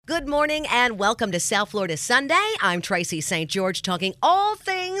Good morning and welcome to South Florida Sunday. I'm Tracy St. George talking all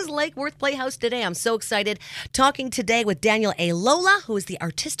things Lake Worth Playhouse today. I'm so excited talking today with Daniel A. Lola, who is the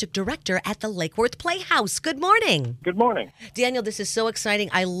artistic director at the Lake Worth Playhouse. Good morning. Good morning. Daniel, this is so exciting.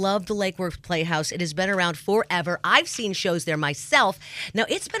 I love the Lake Worth Playhouse. It has been around forever. I've seen shows there myself. Now,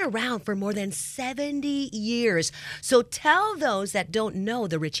 it's been around for more than 70 years. So tell those that don't know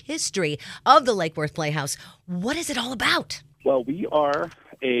the rich history of the Lake Worth Playhouse, what is it all about? Well, we are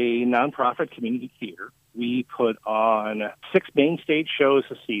a nonprofit community theater. We put on 6 main stage shows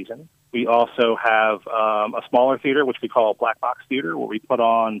a season. We also have a smaller theater, which we call Black Box Theater, where we put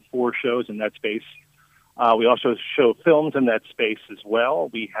on 4 shows in that space. We also show films in that space as well.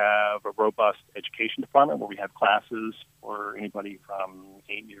 We have a robust education department where we have classes for anybody from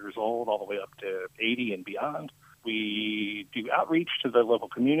 8 years old all the way up to 80 and beyond. We do outreach to the local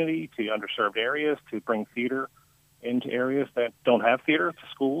community, to underserved areas, to bring theater into areas that don't have theater, to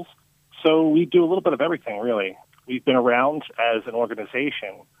schools. So we do a little bit of everything, really. We've been around as an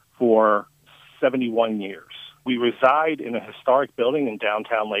organization for 71 years. We reside in a historic building in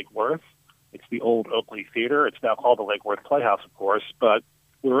downtown Lake Worth. It's the old Oakley Theater. It's now called the Lake Worth Playhouse, of course, but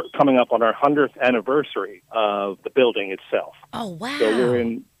we're coming up on our 100th anniversary of the building itself. Oh, wow. So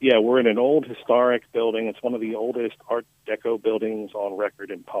we're in an old historic building. It's one of the oldest Art Deco buildings on record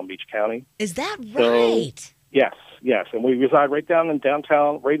in Palm Beach County. Is that right? Yes, and we reside right in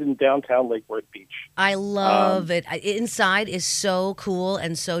downtown Lake Worth Beach. I love it. Inside is so cool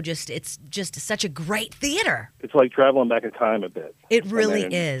and it's just such a great theater. It's like traveling back in time a bit. It really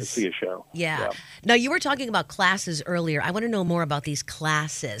is. To see a show. Yeah. Now, you were talking about classes earlier. I want to know more about these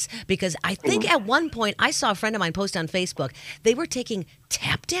classes because I think at one point I saw a friend of mine post on Facebook. They were taking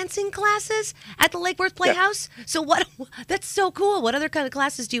tap dancing classes at the Lake Worth Playhouse. Yeah. So that's so cool. What other kind of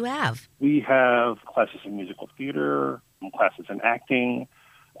classes do you have? We have classes in musical theater, classes in acting,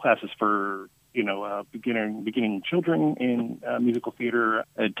 classes for beginning children in musical theater,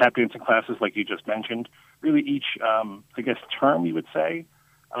 tap dancing classes like you just mentioned. Really each, term you would say,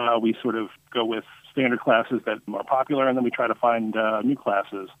 we sort of go with standard classes that are popular, and then we try to find new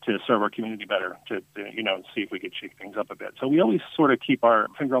classes to serve our community better, to see if we could shake things up a bit. So we always sort of keep our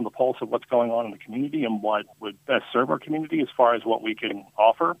finger on the pulse of what's going on in the community and what would best serve our community as far as what we can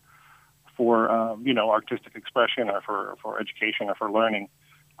offer for, artistic expression or for education or for learning.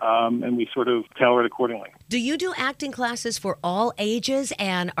 And we sort of tailor it accordingly. Do you do acting classes for all ages?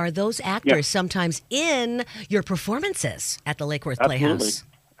 And are those actors sometimes in your performances at the Lake Worth Playhouse?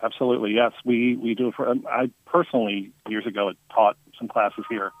 Absolutely, yes. We do it for. I personally years ago taught some classes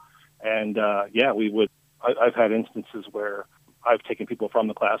here, and we would. I've had instances where I've taken people from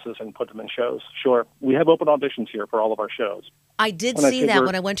the classes and put them in shows. Sure, we have open auditions here for all of our shows. I did see that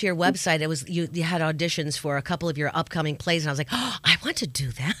when I went to your website. It was you had auditions for a couple of your upcoming plays, and I was like, oh, I want to do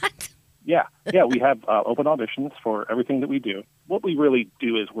that. Yeah, we have open auditions for everything that we do. What we really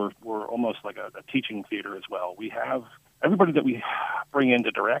do is we're almost like a teaching theater as well. We have everybody that we bring in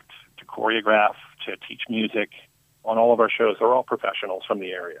to direct, to choreograph, to teach music on all of our shows. They're all professionals from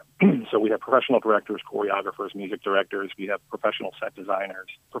the area. So we have professional directors, choreographers, music directors. We have professional set designers,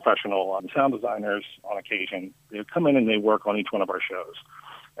 professional sound designers on occasion. They come in and they work on each one of our shows.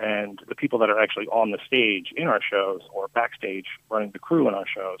 And the people that are actually on the stage in our shows or backstage running the crew in our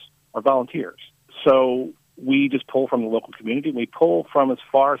shows are volunteers. So we just pull from the local community. We pull from as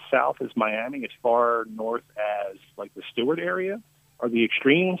far south as Miami, as far north as like the Stewart area, are the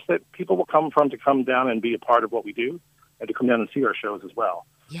extremes that people will come from to come down and be a part of what we do and to come down and see our shows as well.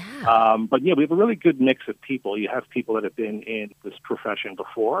 Yeah. We have a really good mix of people. You have people that have been in this profession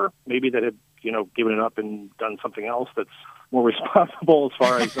before, maybe that have, given it up and done something else that's more responsible as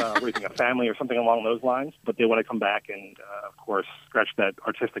far as raising a family or something along those lines. But they want to come back and, of course, scratch that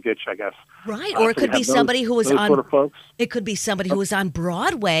artistic itch, I guess. Right. Or it could be somebody who was on sort of folks. It could be somebody who was on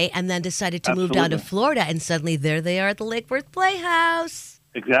Broadway and then decided to move down to Florida, and suddenly there they are at the Lake Worth Playhouse.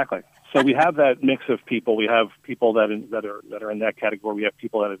 Exactly. So we have that mix of people. We have people that are in that category. We have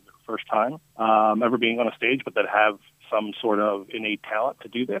people that are the first time ever being on a stage, but that have some sort of innate talent to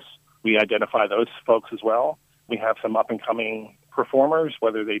do this. We identify those folks as well. We have some up-and-coming performers,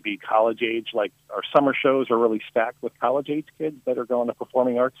 whether they be college age, like our summer shows are really stacked with college age kids that are going to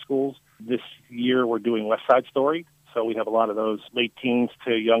performing arts schools. This year we're doing West Side Story, so we have a lot of those late teens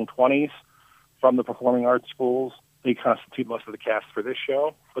to young 20s from the performing arts schools. They constitute most of the cast for this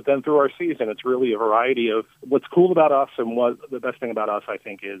show. But then through our season, it's really a variety of what's cool about us, and what the best thing about us, I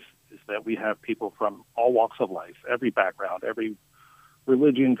think, is that we have people from all walks of life, every background, every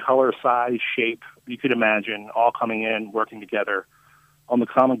religion, color, size, shape you could imagine, all coming in, working together on the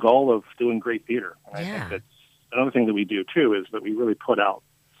common goal of doing great theater. And I think that's another thing that we do, too, is that we really put out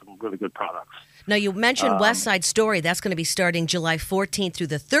some really good products. Now, you mentioned West Side Story. That's going to be starting July 14th through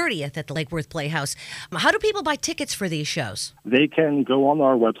the 30th at the Lake Worth Playhouse. How do people buy tickets for these shows? They can go on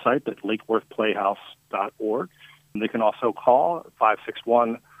our website at lakeworthplayhouse.org. They can also call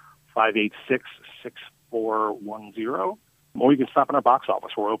 561-586-6410. Or you can stop in our box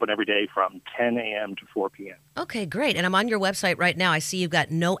office. We're open every day from 10 a.m. to 4 p.m. Okay, great. And I'm on your website right now. I see you've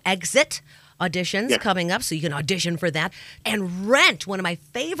got No Exit auditions coming up, so you can audition for that. And Rent, one of my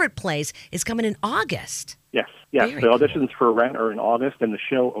favorite plays, is coming in August. Yes. Very The auditions for Rent are in August, and the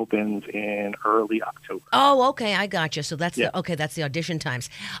show opens in early October. Oh, okay, I got you. So that's that's the audition times.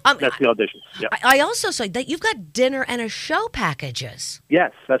 That's the auditions. Yeah. I also saw that you've got dinner and a show packages.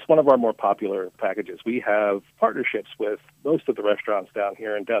 Yes, that's one of our more popular packages. We have partnerships with most of the restaurants down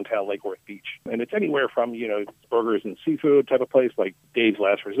here in downtown Lake Worth Beach, and it's anywhere from burgers and seafood type of place like Dave's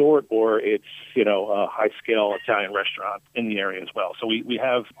Last Resort, or it's a high scale Italian restaurant in the area as well. So we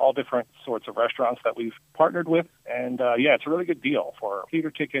have all different sorts of restaurants that we've partnered with. And, it's a really good deal for a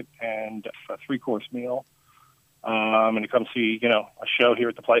theater ticket and a 3-course meal. And to come see, a show here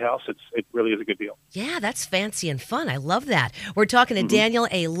at the Playhouse, it really is a good deal. Yeah, that's fancy and fun. I love that. We're talking to Daniel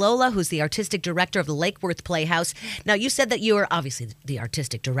A. Lola, who's the artistic director of the Lake Worth Playhouse. Now, you said that you are obviously the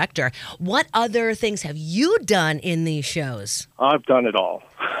artistic director. What other things have you done in these shows? I've done it all.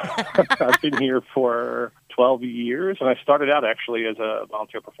 I've been here for 12 years, and I started out actually as a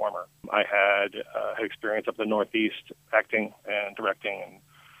volunteer performer. I had experience up in the Northeast acting and directing, and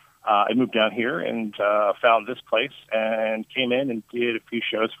I moved down here and found this place and came in and did a few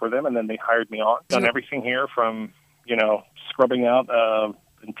shows for them, and then they hired me on. Done everything here from, scrubbing out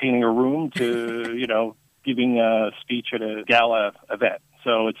and painting a room to, giving a speech at a gala event.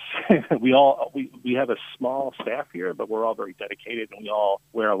 So it's we have a small staff here, but we're all very dedicated, and we all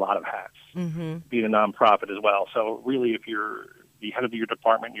wear a lot of hats. Being a nonprofit as well. So really, if you're the head of your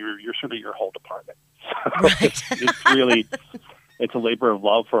department, you're sort of your whole department. So Right. it's really it's a labor of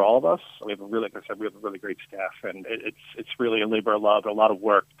love for all of us. We have a really great staff, and it's really a labor of love, and a lot of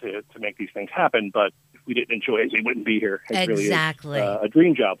work to make these things happen. But if we didn't enjoy it, we wouldn't be here. It Exactly. really is a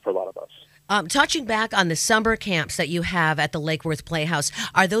dream job for a lot of us. Touching back on the summer camps that you have at the Lake Worth Playhouse,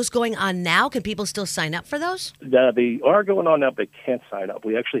 are those going on now? Can people still sign up for those? They are going on now, but they can't sign up.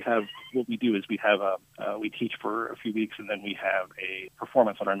 We actually have, what we do is we teach for a few weeks, and then we have a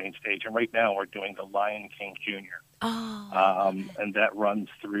performance on our main stage. And right now we're doing the Lion King Jr. And that runs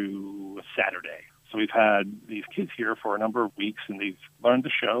through Saturday. So we've had these kids here for a number of weeks, and they've learned the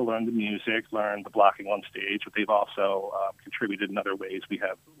show, learned the music, learned the blocking on stage, but they've also contributed in other ways. We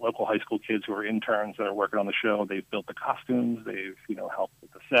have local high school kids who are interns that are working on the show. They've built the costumes. They've, helped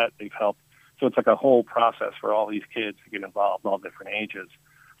with the set. They've helped. So it's like a whole process for all these kids to get involved, all different ages,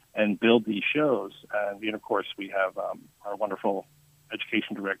 and build these shows. And then, of course, we have our wonderful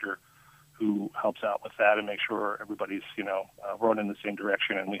education director who helps out with that and make sure everybody's, rowing in the same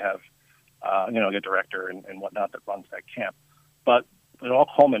direction. And we have a director and whatnot that runs that camp. But it all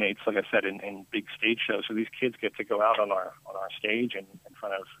culminates, like I said, in big stage shows. So these kids get to go out on our stage and in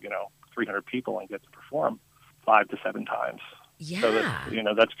front of 300 people and get to perform 5 to 7 times. Yeah. So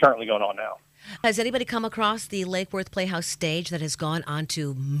that's currently going on now. Has anybody come across the Lake Worth Playhouse stage that has gone on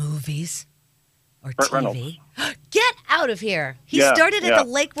to movies or Burt TV? Reynolds. Get out of here! He started at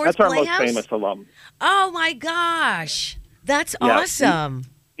the Lake Worth That's our Playhouse. most famous alum. Oh my gosh, that's awesome!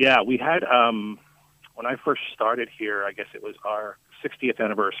 We had, when I first started here, I guess it was our 60th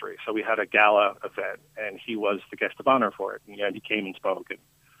anniversary. So we had a gala event, and he was the guest of honor for it. And he came and spoke. And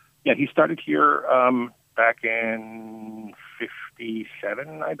he started here back in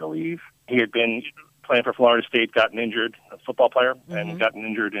 57, I believe. He had been playing for Florida State, gotten injured, a football player, and gotten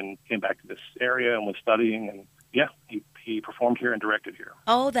injured and came back to this area and was studying. And he performed here and directed here.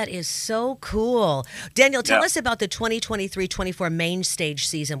 Oh, that is so cool. Daniel, tell us about the 2023-24 main stage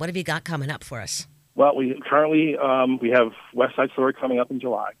season. What have you got coming up for us? Well, we currently we have West Side Story coming up in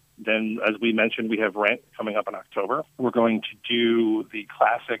July. Then, as we mentioned, we have Rent coming up in October. We're going to do the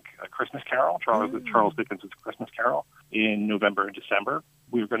classic Christmas Carol, Charles Dickens' Christmas Carol, in November and December.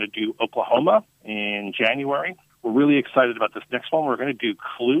 We're going to do Oklahoma in January. We're really excited about this next one. We're going to do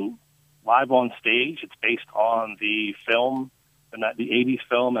Clue live on stage. It's based on the film, the 80s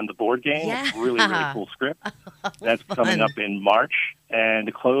film and the board game. Yeah. It's really, really cool script. That's coming up in March. And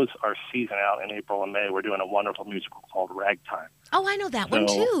to close our season out in April and May, we're doing a wonderful musical called Ragtime. Oh, I know that one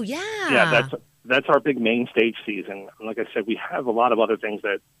too. Yeah. Yeah, that's our big main stage season. And like I said, we have a lot of other things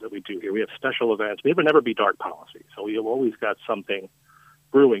that we do here. We have special events. We have a Never Be Dark policy. So we have always got something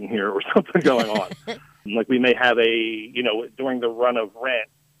brewing here or something going on. Like we may have during the run of Rent,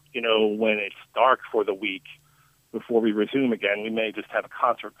 when it's dark for the week, before we resume again, we may just have a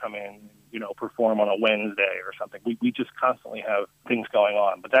concert come in, perform on a Wednesday or something. We just constantly have things going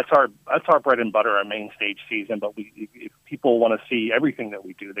on. But that's our bread and butter, our main stage season. But if people want to see everything that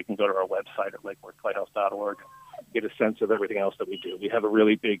we do, they can go to our website at lakeworthplayhouse.org and get a sense of everything else that we do. We have a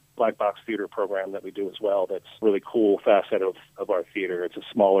really big black box theater program that we do as well. That's a really cool facet of our theater. It's a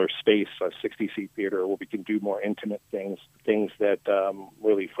smaller space, a 60-seat theater where we can do more intimate things that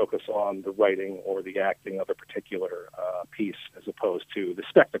really focus on the writing or the acting of a particular piece as opposed to the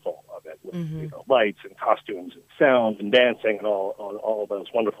spectacle of it with lights and costumes and sound and dancing and all of those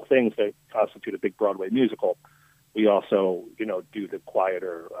wonderful things that constitute a big Broadway musical. We also, do the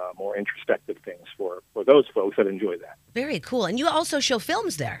quieter, more introspective things for those folks that enjoy that. Very cool. And you also show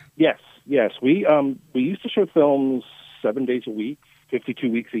films there. Yes. We used to show films 7 days a week,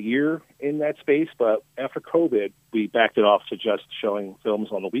 52 weeks a year in that space, but after COVID, we backed it off to just showing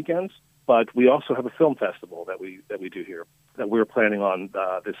films on the weekends. But we also have a film festival that we do here that we're planning on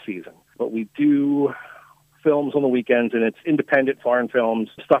this season. But we do films on the weekends, and it's independent foreign films,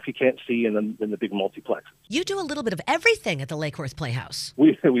 stuff you can't see in the big multiplexes. You do a little bit of everything at the Lake Worth Playhouse.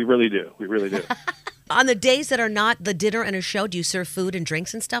 We really do. We really do. On the days that are not the dinner and a show, do you serve food and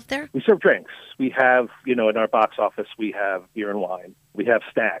drinks and stuff there? We serve drinks. We have, in our box office, we have beer and wine. We have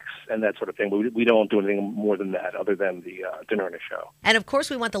snacks and that sort of thing. But we don't do anything more than that other than the dinner and a show. And, of course,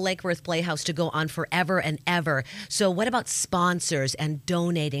 we want the Lake Worth Playhouse to go on forever and ever. So what about sponsors and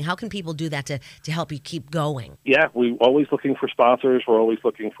donating? How can people do that to help you keep going? Yeah, we're always looking for sponsors. We're always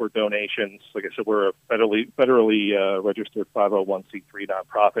looking for donations. Like I said, we're a federally registered 501c3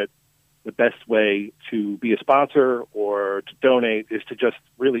 nonprofit. The best way to be a sponsor or to donate is to just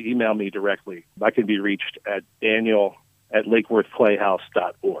really email me directly. I can be reached at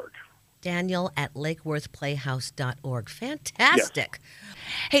Daniel@lakeworthplayhouse.org. Daniel@lakeworthplayhouse.org. Fantastic. Yes.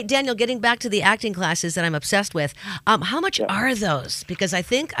 Hey, Daniel, getting back to the acting classes that I'm obsessed with, how much are those? Because I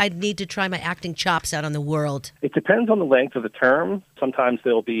think I'd need to try my acting chops out on the world. It depends on the length of the term. Sometimes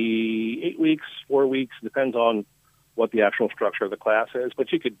they'll be 8 weeks, 4 weeks. Depends on what the actual structure of the class is, but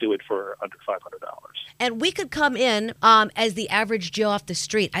you could do it for under $500. And we could come in as the average Joe off the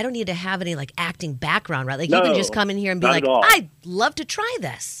street. I don't need to have any acting background, right? You can just come in here and be like, I'd love to try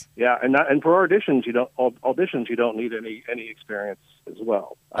this. Yeah, and for auditions, you don't need any experience as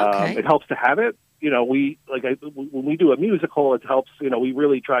well. Okay. It helps to have it. When we do a musical, it helps. We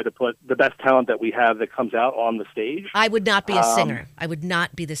really try to put the best talent that we have that comes out on the stage. I would not be a singer. I would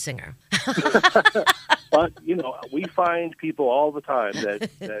not be the singer. But, we find people all the time that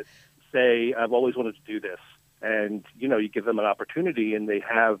say, I've always wanted to do this. And, you give them an opportunity and they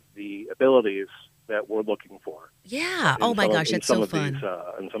have the abilities that we're looking for. Yeah. Oh, my gosh, that's so fun.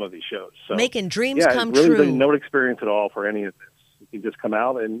 In some of these shows. So, making dreams come really true. No experience at all for any of this. You can just come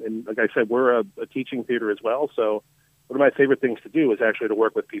out and like I said, we're a teaching theater as well. So one of my favorite things to do is actually to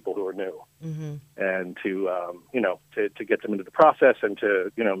work with people who are new and to get them into the process and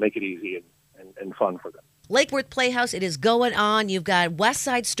to, make it easy and fun for them. Lake Worth Playhouse, it is going on. You've got West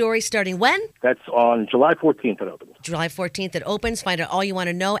Side Story starting when? That's on July 14th it opens. July 14th it opens. Find out all you want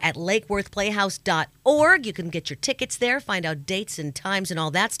to know at lakeworthplayhouse.org. You can get your tickets there, find out dates and times and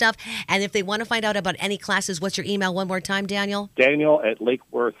all that stuff. And if they want to find out about any classes, what's your email one more time, Daniel?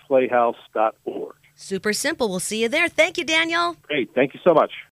 Daniel@lakeworthplayhouse.org. Super simple. We'll see you there. Thank you, Daniel. Great. Thank you so much.